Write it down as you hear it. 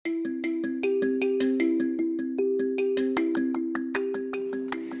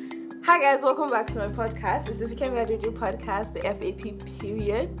Hi guys, welcome back to my podcast. It's the Fikemi Adeojo podcast, the FAP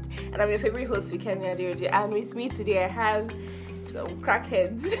period. And I'm your favorite host, Fikemi Adeojo. And with me today I have some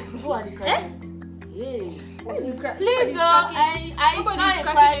crackheads. Who are the crackheads? Yay. Please, nobody's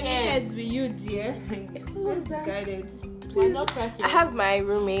cracking any heads with you, dear. Who's that? Guided. We're not cracking. I have my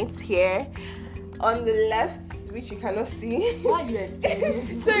roommates here on the left, which you cannot see. Why are you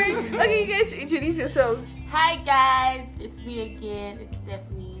explaining? Sorry. Okay, you guys introduce yourselves. Hi guys, it's me again. It's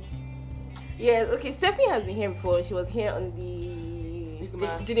Stephanie. Yeah, okay, Stephanie has been here before. She was here on the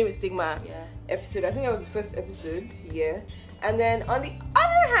Dealing with Stigma episode. I think that was the first episode, yeah. And then on the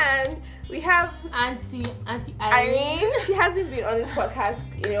other hand, we have Auntie Irene. She hasn't been on this podcast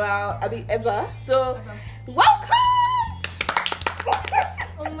in a while, ever. So, welcome!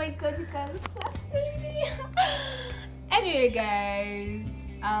 Oh my god, you guys clap for me. Anyway, guys,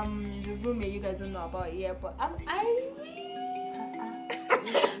 the roommate you guys don't know about yet, but I'm Irene.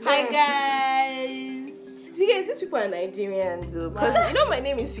 Hi guys. See, guys, these people are Nigerians, because you know my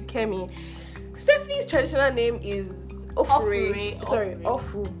name is Fikemi. Stephanie's traditional name is Ofure. Sorry,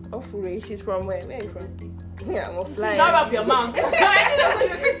 Ofure. She's from where? Where are you from? Yeah, I'm a flyer. Shut up your mouth. I didn't know what you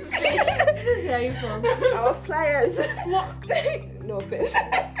were going to say. This is where are you from? Our flyers. What? No offense.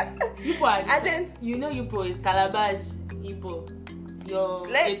 Ipo are And then you know Ipo is Calabash. Ipo. Your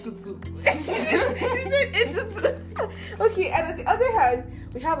Etutu. Okay, and on the other hand,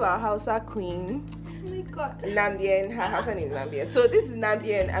 we have our Hausa queen. Oh my god. Nambien, her Hausa name is Nambien. So this is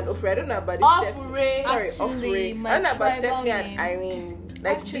Nambien and Ofure. I don't know about this. Ofure. Sorry, Actually, Ofure. my I don't know about tribal Stephanie name. and Irene.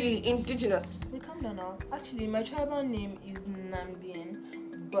 Like Actually, be indigenous. Wait, calm down now. Actually, my tribal name is Nambien,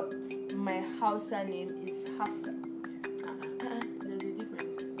 but my Hausa name is Hafsa. There's a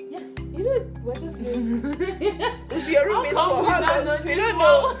difference. Yes. You know, we're just names. If your roommate for How how come long? we You don't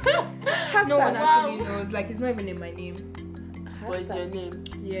don't know. No one Hafsa. actually knows. Like, it's not even in my name. What is your name?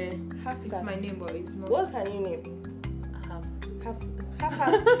 Yeah. Hafsa. It's my name, but it's not. What's her new name? Happy.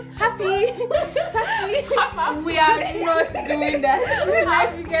 We are not doing that.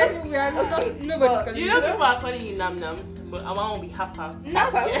 Let's begin. We are not. Nobody's gonna You know people are calling you Nam Nam, but I want to be half. No,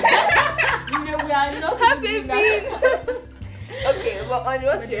 we are not doing that. Okay, well, on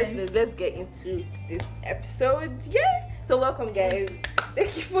your seriousness, let's get into this episode. Yeah. So welcome, guys.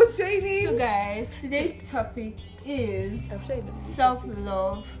 Thank you for joining. So, guys, today's topic is I'm sure you know.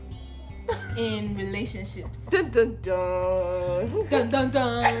 self-love in relationships. Dun dun dun. Dun dun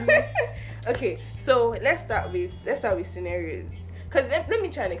dun. Okay, so let's start with scenarios. Cause let me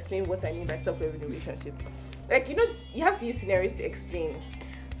try and explain what I mean by self-love in a relationship. Like, you know, you have to use scenarios to explain.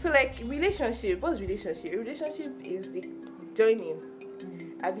 So, like, relationship. What's relationship? A relationship is the joining,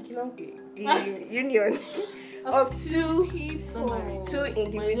 the union of two people. Two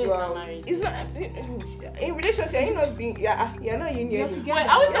individuals. It's not in relationship. You're not being. You're not union. You're together. Wait,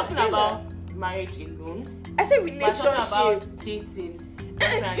 are we talking about marriage alone? I said We're talking about relationship. dating. Do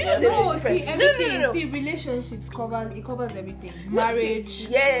you know there's No, a see difference? everything. No. See, relationships covers everything. No, Marriage.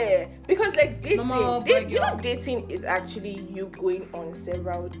 see, yeah, because like dating, Normal boy, you know, girl. dating is actually you going on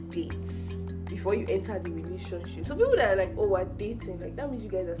several dates before you enter the relationship. So people that are like, oh, we're dating, like that means you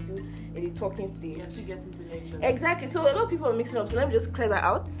guys are still in the talking stage. You're still getting to know each other. Exactly. So a lot of people are mixing up. So let me just clear that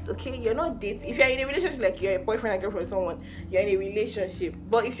out. Okay, you're not dating. If you're in a relationship, like you're a boyfriend and girlfriend with someone, you're in a relationship.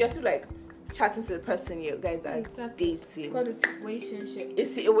 But if you're still like chatting to the person, you guys are dating. It's called a situationship.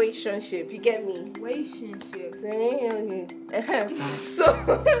 It's a relationship. You get me? Situationship. So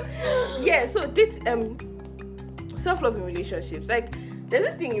yeah, so self-love in relationships. Like there's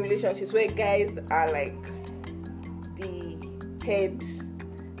this thing in relationships where guys are like the head,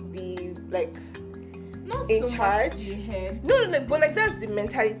 the like Not in so charge. much the head. No, but like that's the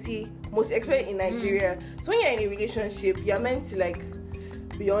mentality most especially in Nigeria. So when you're in a relationship, you're meant to like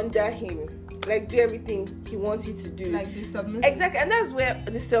be under him, like do everything he wants you to do. Like be submissive. Exactly, and that's where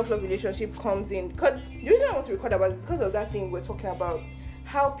the self-love relationship comes in. Because the reason I want to record about it is because of that thing we're talking about.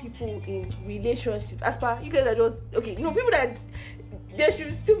 How people in relationships, as per you guys are just okay, you know, people that they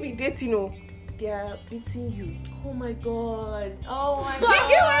should still be dating, they are beating you. Oh my god. Oh my Do god. you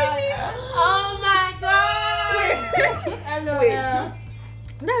get what I mean? Oh my god. Hello. Wait.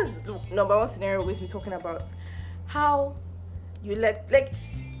 That's the number one scenario with me talking about how you like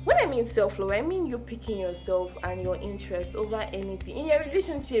when I mean self-love, I mean you picking yourself and your interests over anything. In your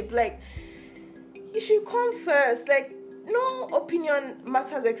relationship, like you should come first. Like no opinion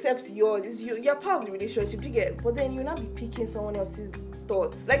matters except yours. It's you're part of the relationship, you get, but then you'll not be picking someone else's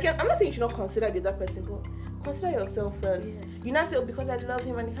thoughts. Like I'm not saying you should not consider the other person, but consider yourself first. Yes. You not say, oh, because I love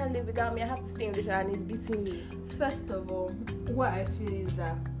him and he can't live without me, I have to stay in a relationship and he's beating me. First of all, what I feel is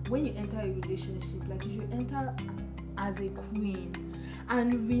that when you enter a relationship, like you should enter as a queen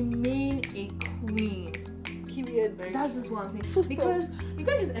and remain a queen. Period. That's just what I'm saying. Because you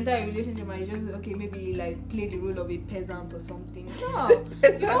can't just enter a relationship and you just maybe like play the role of a peasant or something.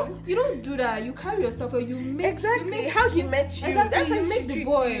 No, you don't do that. You carry yourself, or you make how he met you. Exactly, That's you how make the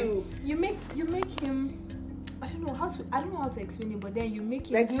boy. You make him. I don't know how to explain it, but then you make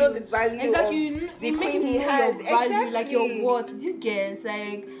him like know the value. Exactly, you make him know your value, exactly. like your worth. Do you get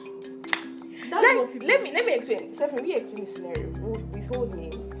like? That's like, what people. Let me explain. So let me explain the scenario. We'll withhold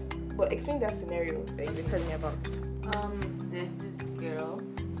names. But explain that scenario that you were telling me about. There's this girl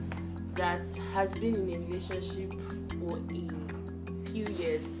that has been in a relationship for a few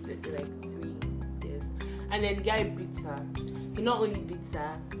years, let's say like 3 years, and then the guy beats her. He not only beats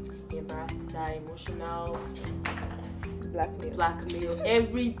her, he embarrasses her, emotional blackmail,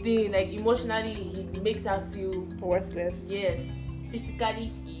 everything. Like emotionally, he makes her feel worthless. Yes,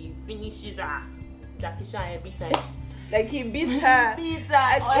 physically, he finishes her, Jackie Chan every time. Like he beats her.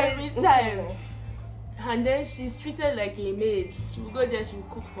 Every time. And then she's treated like a maid. She will go there, she will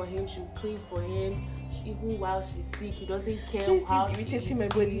cook for him, she will clean for him. Even while she's sick, he doesn't care how she is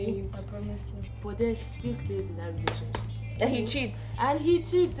feeling. I promise you. But then she still stays in that relationship. And he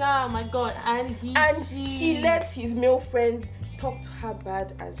cheats. Oh my god. And he lets his male friends talk to her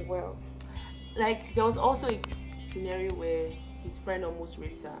bad as well. Like there was also a scenario where his friend almost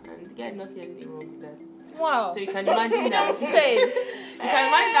raped her, and the guy did not see anything wrong with that. Wow. So you can imagine that. You can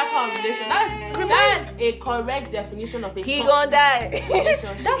imagine that kind of relation. That's a correct definition of a he gonna die.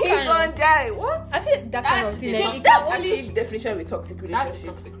 relationship. He gonna die. What? I feel that kind of thing. Like, That's actually the definition of a toxic relationship. That's a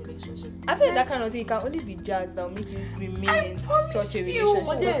toxic relationship. I feel that kind of thing can only be jazz that will make you remain in such a relationship.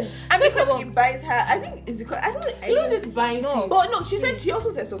 But then, and because he buys her, I think it's because I don't. You know this buying thing. But no, she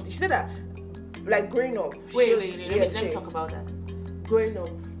also said something. She said that like growing up. Wait. Let me talk about that. Growing up,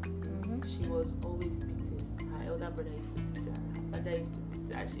 she was always beaten. Her elder brother used to beat her. Her father used to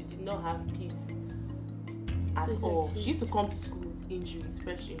beat her. She did not have peace at all. She used to come to school with injuries,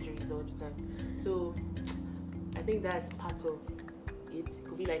 fresh injuries all the time. So I think that's part of it. It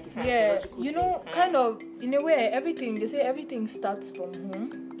could be like a psychological thing. Kind of in a way, they say everything starts from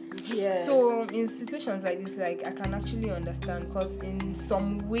home. Yeah. So in situations like this, like I can actually understand, because in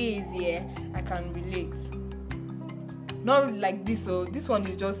some ways, I can relate. Not like this, so this one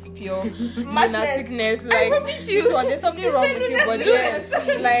is just pure lunaticness. Like this one, there's something wrong with you, but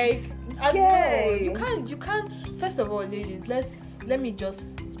then like I don't know, you can't. First of all, ladies, let me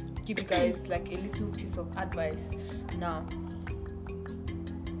just give you guys like a little piece of advice now.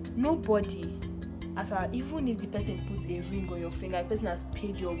 Nobody, even if the person puts a ring on your finger, the person has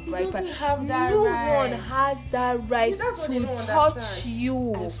paid your bride price. No one has that right to touch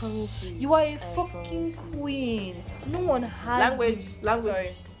you. I promise you. You are a fucking queen. No one has language.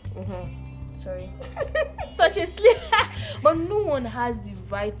 Sorry. Sorry. Such a slip. But no one has the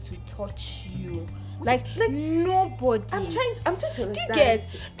right to touch you. Like nobody. I'm trying to understand. Do you get?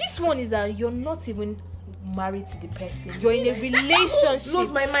 This one is that you're not even married to the person. You're in a relationship. Blows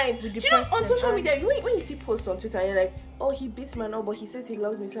my mind. With the Do you know person. on social media when you see posts on Twitter and you're like, oh, he beats me now, but he says he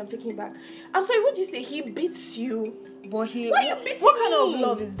loves me, so I'm taking him back. I'm sorry, what do you say? He beats you. But Why are you beating what kind me? of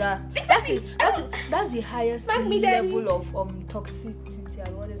love is that? Exactly. That's the highest level of toxicity.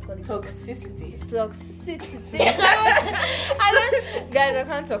 What is it called? Toxicity. Guys, I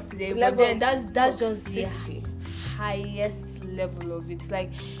can't talk today. But then that's just the toxicity. highest level of it.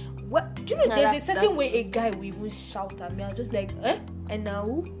 Like, what? Do you know? There's a certain way a guy will even shout at me. I'm just like, and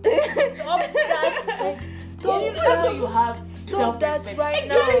now stop that. Like, stop. You know, that's why you have Stop that right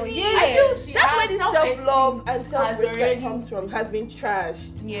Exactly. now. Yeah. That's where the self-love and self-respect already comes from. Has been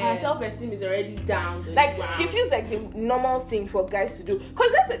trashed. Yeah. Her self-esteem is already down. Like she feels like the normal thing for guys to do.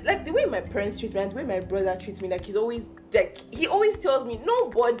 Cause that's like the way my parents treat me and the way my brother treats me. Like he always tells me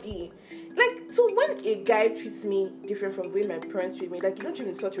nobody. Like, so when a guy treats me different from the way my parents treat me, like, you don't treat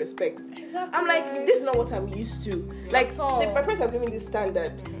me with such respect. Exactly. I'm like, this is not what I'm used to. Like, my parents have given me this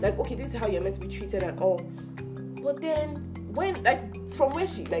standard. Like, okay, this is how you're meant to be treated and all. But then, when, like, from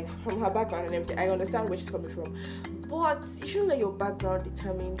her background and everything, I understand where she's coming from. But you shouldn't let your background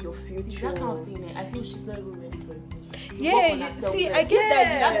determine your future. See, that kind of thing, I feel she's not even ready for it. I get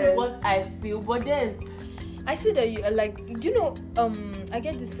that. That is what I feel. But then, I see that you like, do you know, I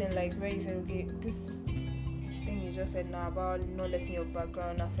get this thing like where you say, okay, this thing you just said now about not letting your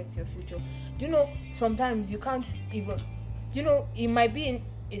background affect your future. Do you know, sometimes you can't even, do you know, it might be in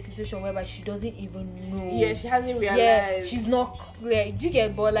a situation whereby she doesn't even know. Yeah, she hasn't realized. Yeah, she's not clear. Do you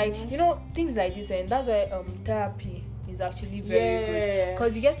get? But like, you know, things like this, and that's why therapy is is actually very good,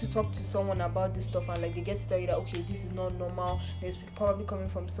 because you get to talk to someone about this stuff, and like they get to tell you that okay, this is not normal. There's probably coming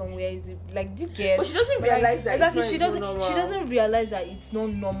from somewhere. Is it like do you get? But she doesn't realize that exactly. She doesn't realize that it's not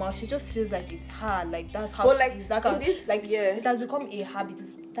normal. She just feels like it's her. Like that's how she is. That kind of, like it has become a habit.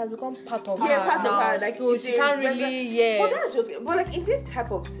 It has become part of her. Part of her. Like so she can't really. But that's just. But like in this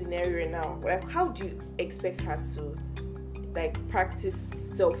type of scenario now, like how do you expect her to like practice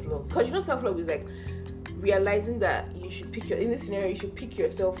self-love? Because you know self-love is like realizing that you should in this scenario you should pick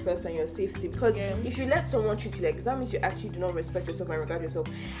yourself first and your safety, because if you let someone treat you like that means you actually do not respect yourself and regard yourself.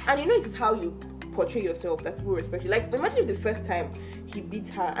 And you know it is how you portray yourself that people respect you. Like imagine if the first time he beat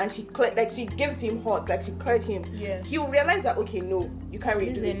her and she gave it to him hot, like she cleared him, he'll realize that okay, no, you can't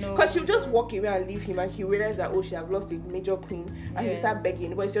really do this, because she'll just walk away and leave him, and he'll realize that oh, she have lost a major queen, and he'll start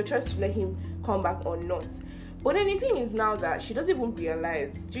begging. But it's your choice to let him come back or not. But then the thing is now that she doesn't even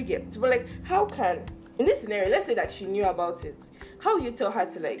realize. Do you get? But like, how can in this scenario, let's say that she knew about it, how you tell her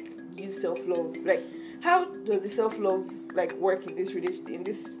to like use self-love? Like, how does the self-love like work in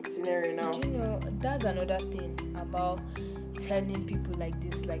this scenario now? Do you know that's another thing about telling people like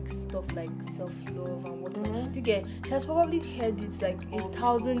this, like stuff like self-love and whatnot. You get? She has probably heard it like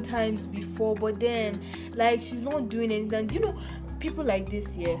 1,000 times before, but then like she's not doing anything. Do you know people like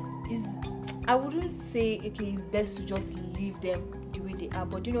this? I wouldn't say okay, it's best to just leave them the way they are,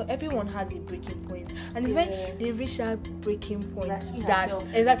 but you know everyone has a breaking point, and it's when they reach that breaking point that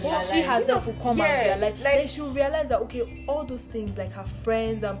she herself will come and realize, then she'll realize that okay, all those things like her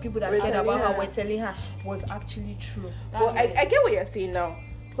friends and people that cared about her were telling her was actually true. Well, I get what you're saying now,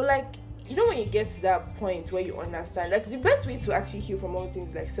 but like you know when you get to that point where you understand, like the best way to actually heal from all things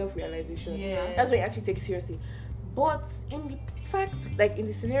is like self-realization. That's when you actually take it seriously. But in the fact, like in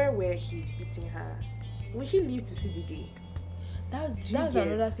the scenario where he's beating her, will he live to see the day? That's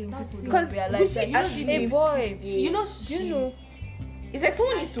another thing people don't realize. That, hey boy, it's like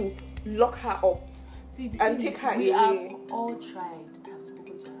someone needs to lock her up and take her away. We have all tried. I have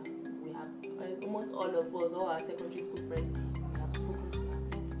spoken to her. We have almost all of us, all our secondary school friends, we have spoken to her.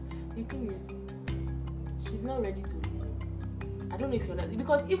 But the thing is, she's not ready to leave. I don't know if you're not,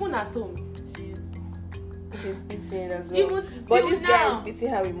 because even at home, she's beating as well. But this guy is beating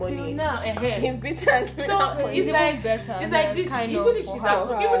her with money. Till now, he's beating her with money. It's like better. It's like this. Even if she's at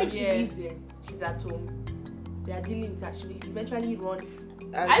home, even if she leaves him, she's at home. They are dealing with her. She will eventually run.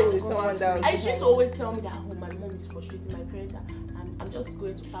 I used to always tell me that my mom is frustrating my parents. I'm just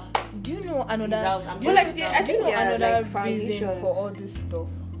going to park. Do you know another? Another reason for all this stuff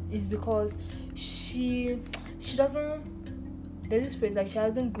is because she doesn't. There's this phrase like she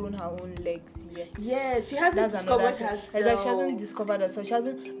hasn't grown her own legs yet. Yeah, she hasn't discovered herself. It's like she hasn't discovered herself. She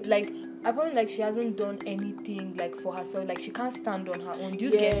hasn't like she hasn't done anything like for herself. Like she can't stand on her own. Do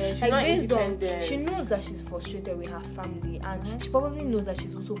you get? She's not based on independent. she knows that she's frustrated with her family, and she probably knows that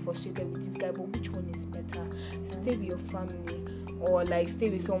she's also frustrated with this guy. But which one is better? Stay with your family, or like stay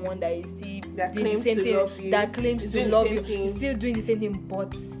with someone that is still doing the same thing, that claims to love you, still doing the same thing,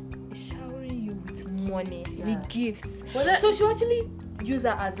 but showering you with money, with gifts. So she actually use her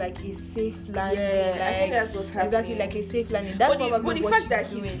as like a safe landing. I think that's what's happening. Exactly, like a safe landing. That's probably the what fact that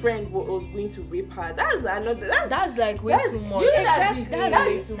she's his doing. friend was going to rape her, that's like way too much. That's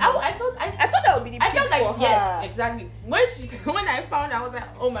way too much. I thought that would be the peak for her. Yes, exactly. When I found out, I was like,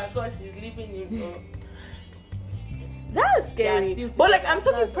 oh my gosh, she's leaving him. That's scary. But like I'm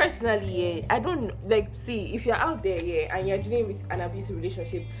talking personally, I don't see if you're out there, and you're dealing with an abusive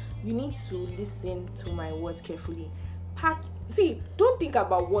relationship, you need to listen to my words carefully. Don't think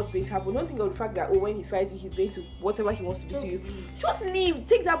about what's going to happen. Don't think of the fact that when he fights you, he's going to whatever he wants to do to you. Just leave.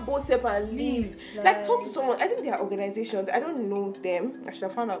 Take that bold step and leave. Like talk to someone. I think there are organizations. I don't know them. I should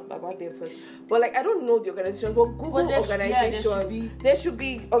have found out about them first. But like I don't know the organizations. But Google organizations. There should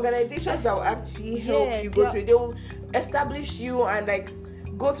be organizations that will actually help you go through. They will establish you and like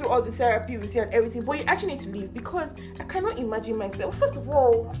go through all the therapy with you and everything, but you actually need to leave, because I cannot imagine myself. First of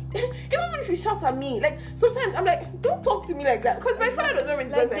all, even if you shout at me, like sometimes I'm like, don't talk to me like that, because my father doesn't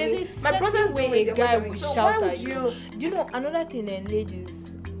raise like me. My brother's way a guy will shout at you. Do you know another thing? And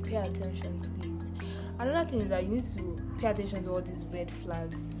ladies, pay attention, please. Another thing is that you need to pay attention to all these red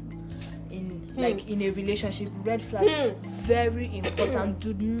flags. In a relationship, red flags very important.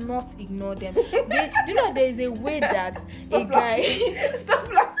 Do not ignore them. You know there is a way that stop laughing. It's not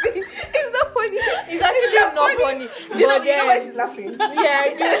funny. It's actually not funny. You know why she's laughing?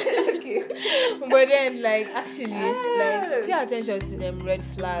 Yeah. Okay. But then actually pay attention to them red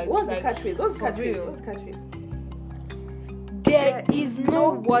flags. What's the catchphrase? There is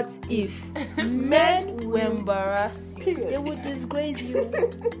no what if. Men will embarrass you. Period. They will disgrace you.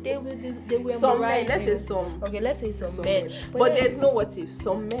 They will Some men, embarrass let's you. say some. Okay, let's say some Some men. men. But there's no what if.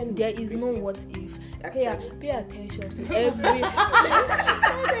 Some men. There will is disgrace no you. what if. Actually. Pay attention to every. Pay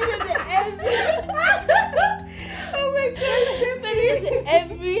attention to every. Oh my god. Pay attention to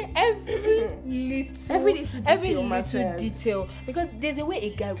every little matters. detail, because there's a way a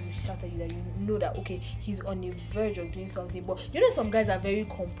guy will shout at you that you know that okay, he's on the verge of doing something, but you know some guys are very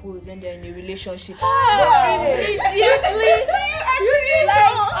composed when they're in a relationship. But immediately,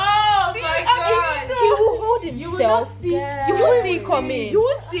 Oh my god. he will hold himself. You will not see. You will see it coming. You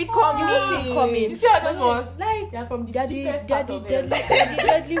will see it coming. You see how those ones? Like they're from the deepest part of hell. the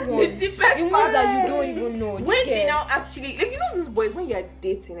deadly ones. The deepest The ones part. that you don't even know. When they now actually, like, you know those boys when you are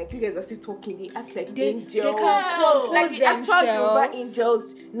dating, like you guys are still talking, they act like angels. They can like the actual Yoruba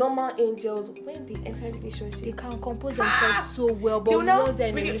themselves. angels, normal angels. When they enter a relationship, They can compose themselves so well, but They will now once they're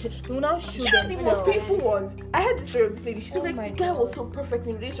in a really- relationship, they will now show you know the most themselves. painful ones. I heard the story of this lady. She's Oh like, my the guy God. was so perfect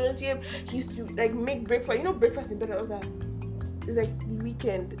in relationship. He used to like make breakfast. You know, breakfast in bed and all that. It's like the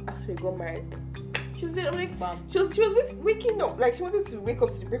weekend after they got married. She was I'm like, Bam. she was waking up, like she wanted to wake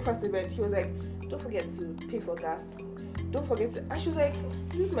up to the breakfast in bed. He was like, don't forget to pay for gas. Don't forget to. And she was like,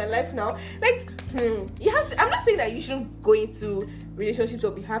 this is my life now. Like, you have to. I'm not saying that you shouldn't go into relationships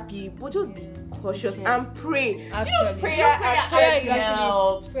or be happy, but just be cautious and pray. Actually, you know, prayer prayer is actually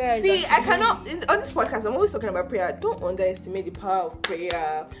helps. prayer is See, I actually- cannot on this podcast. I'm always talking about prayer. Don't underestimate the power of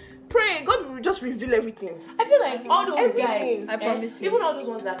prayer. Pray, God will just reveal everything. I feel like all those Everything. guys, I promise you. even all those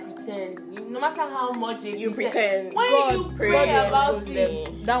ones that pretend, no matter how much they You pretend. when God, you pray God will about expose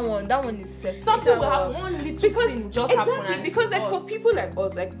it, them. That one is set. something will happen. One little Because thing just happen. exactly And because like it's for lost. people like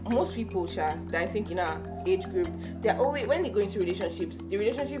us, like most people, that I think in our age group, they're always when they go into relationships, the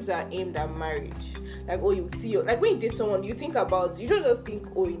relationships are aimed at marriage. Like you see like when you date someone, you think about you don't just think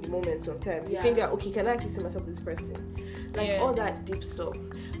in the moment. Sometimes you Yeah. think that okay, can I actually see myself with this person? Like Yeah. all that deep stuff.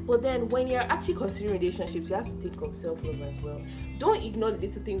 But then when you're actually considering relationships, you have to think of self-love as well. Don't ignore the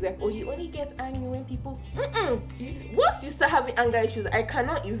little things like he only gets angry when people. Once you start having anger issues, I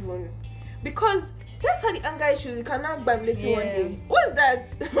cannot even, because that's how the anger issues you cannot buy later one day. What's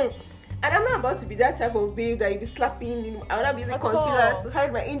that? And I'm not about to be that type of babe that you be slapping. I'm not using At concealer all. to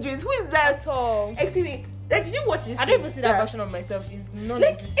hide my injuries. Who is that? At all. Excuse me. Like, did you watch this? I don't even thing? see that Yeah. version of myself. It's Like,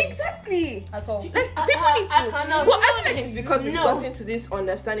 non-existent exactly. at all. Like people I need to. cannot. Well, I feel like it's because we've No. gotten to this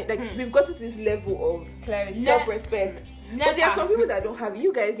understanding. Like we've gotten to this level of Clarity. self-respect. But there are Never. some people that don't have it.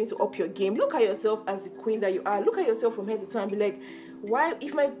 You guys need to up your game. Look at yourself as the queen that you are. Look at yourself from head to toe and be like, why?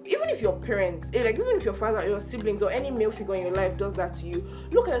 Even if your parents, like even if your father or your siblings or any male figure in your life does that to you,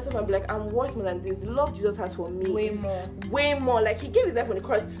 look at yourself and be like, I'm worth more than this. The love Jesus has for me Way is more. way more. Like he gave his life on the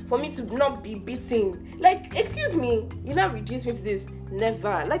cross for me to not be beaten. Like, excuse me, you now reduce me to this.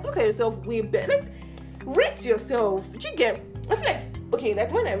 Never. Like, look at yourself way better. Like, rate yourself. Do you get? I feel like okay,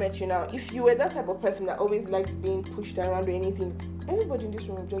 like when I met you now, if you were that type of person that always likes being pushed around or anything, everybody in this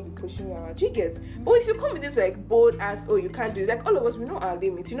room will just be pushing you around. Do you get? But if you come with this like bold ass, you can't do it. Like all of us, we know our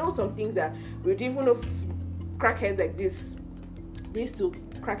limits. You know some things that we don't even know crackheads like this. They used to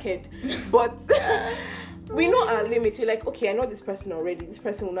crackhead, but we know our limits. You're like, okay, I know this person already. This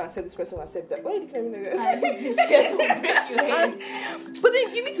person will not accept. This person will accept that. Why are you looking at me like that? This shit will break your head. But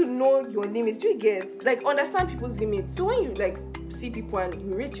then you need to know your limits. Do you get? Like understand people's limits. So when you like see people and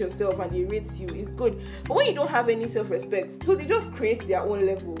you rate yourself and they rate you, it's good. But when you don't have any self-respect, so they just create their own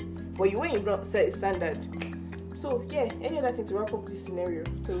level for you when you don't set a standard. So yeah, any other thing to wrap up this scenario?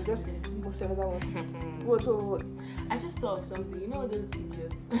 So just move to another one. What? I just thought of something. You know those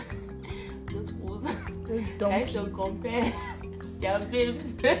idiots, those fools. Those Guys donkeys. don't compare their babes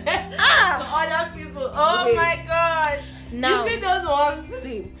to Ah! other people. Oh Wait. my god! Now, You see those ones?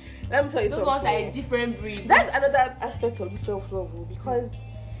 See, let me tell you Those something. ones are a different breed. That's another aspect of the self-love because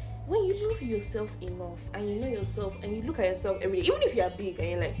when you love yourself enough and you know yourself and you look at yourself every day, even if you are big and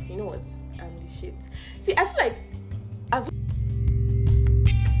you're like, you know what, I'm the shit. See, I feel like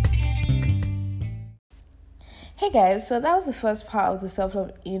Hey guys, so that was the first part of the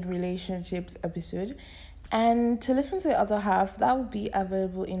self-love in relationships episode. And to listen to the other half, that will be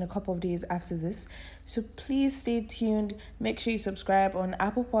available in a couple of days after this. So please stay tuned. Make sure you subscribe on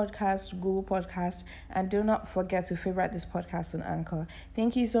Apple Podcasts, Google Podcasts, and do not forget to favorite this podcast on Anchor.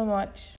 Thank you so much.